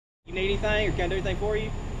You need anything, or can I do anything for you?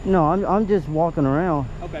 No, I'm just walking around.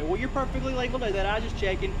 Okay, well, you're perfectly legal to do that. I was just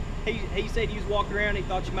checking. He said he was walking around. He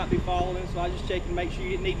thought you might be following, so I was just checking to make sure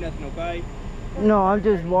you didn't need nothing, okay? No, I'm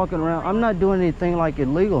just walking around. I'm not doing anything like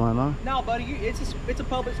illegal, am I? No, buddy, it's a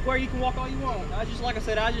public square. You can walk all you want. I just, like I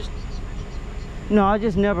said, No, I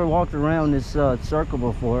just never walked around this circle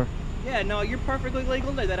before. Yeah, no, you're perfectly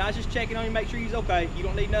legal to do that. I was just checking on you, make sure you're okay. You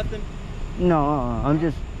don't need nothing. No, I'm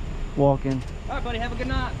just walking. All right, buddy, have a good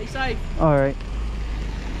night. Be safe. All right.